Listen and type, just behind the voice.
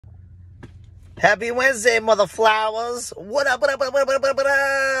Happy Wednesday, mother flowers. What up, what up, what up, what up, what up, what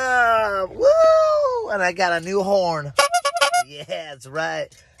up? Woo! And I got a new horn. Yeah, that's right.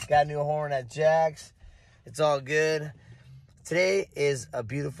 Got a new horn at Jack's. It's all good. Today is a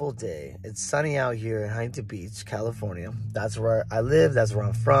beautiful day. It's sunny out here in Huntington Beach, California. That's where I live. That's where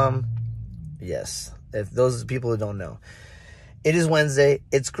I'm from. Yes, if those are the people who don't know. It is Wednesday.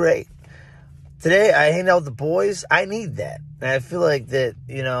 It's great. Today, I hang out with the boys. I need that. And I feel like that,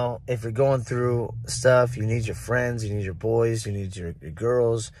 you know, if you're going through stuff, you need your friends, you need your boys, you need your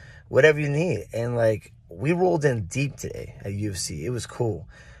girls, whatever you need. And, like, we rolled in deep today at UFC. It was cool.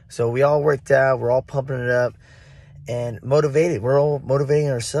 So we all worked out. We're all pumping it up and motivated. We're all motivating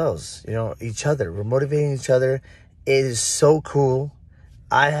ourselves, you know, each other. We're motivating each other. It is so cool.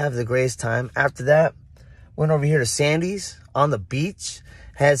 I have the greatest time. After that, went over here to Sandy's on the beach.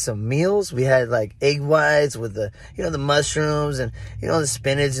 Had some meals. We had like egg whites with the, you know, the mushrooms and, you know, the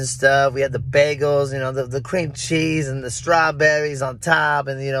spinach and stuff. We had the bagels, you know, the cream cheese and the strawberries on top.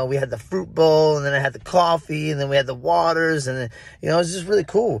 And, you know, we had the fruit bowl, and then I had the coffee, and then we had the waters. And, then, you know, it was just really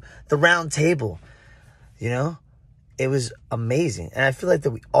cool. The round table, you know, it was amazing. And I feel like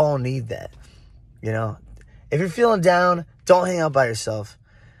that we all need that, you know. If you're feeling down, don't hang out by yourself.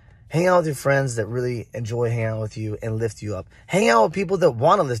 Hang out with your friends that really enjoy hanging out with you and lift you up. Hang out with people that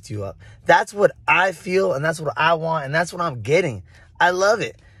want to lift you up. That's what I feel, and that's what I want, and that's what I'm getting. I love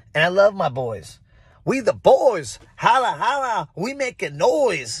it, and I love my boys. We the boys. Holla, holla. We making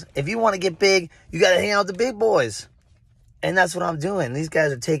noise. If you want to get big, you got to hang out with the big boys. And that's what I'm doing. These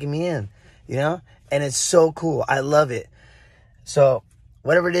guys are taking me in, you know? And it's so cool. I love it. So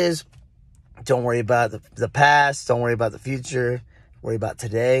whatever it is, don't worry about the past. Don't worry about the future. Worry about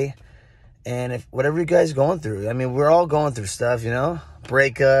today. And if whatever you guys are going through, I mean, we're all going through stuff, you know,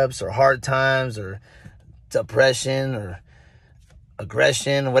 breakups or hard times or depression or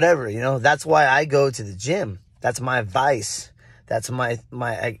aggression, whatever, you know. That's why I go to the gym. That's my vice. That's my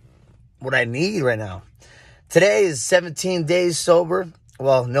what I need right now. Today is 17 days sober.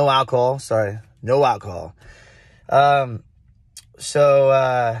 Well, no alcohol. Sorry, no alcohol. I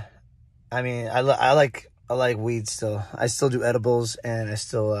mean, I like weed still. I still do edibles, and I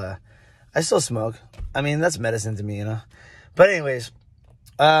still smoke. I mean, that's medicine to me, you know. But anyways,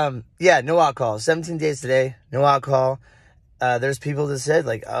 yeah, no alcohol. 17 days today, no alcohol. There's people that said,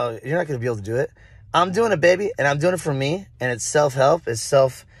 like, oh, you're not going to be able to do it. I'm doing it, baby, and I'm doing it for me, and it's self-help.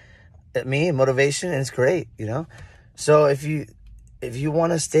 It's me, motivation, and it's great, you know. So if you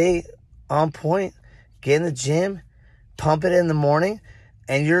want to stay on point, get in the gym, pump it in the morning,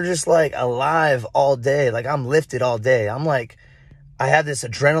 and you're just, like, alive all day. Like, I'm lifted all day. I'm, like, I have this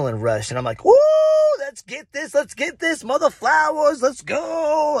adrenaline rush, and I'm like, woo, let's get this, mother flowers, let's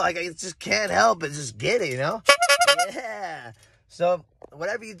go. Like, I just can't help it. Just get it, you know? Yeah. So,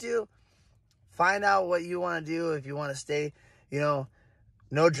 whatever you do, find out what you want to do. If you want to stay, you know,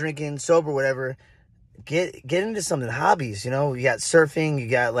 no drinking, sober, whatever, get into something, hobbies, you know? You got surfing, you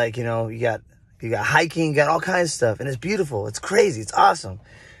got, like, you know, you got hiking, you got all kinds of stuff, and it's beautiful. It's crazy. It's awesome.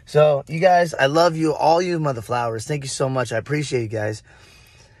 So, you guys, I love you, all you mother flowers. Thank you so much. I appreciate you guys.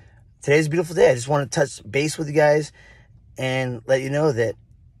 Today's a beautiful day. I just want to touch base with you guys and let you know that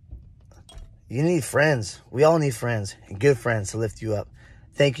you need friends. We all need friends, and good friends to lift you up.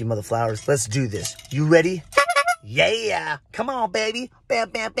 Thank you, mother flowers. Let's do this. You ready? Yeah. Come on, baby. Bam,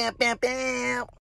 bam, bam, bam, bam.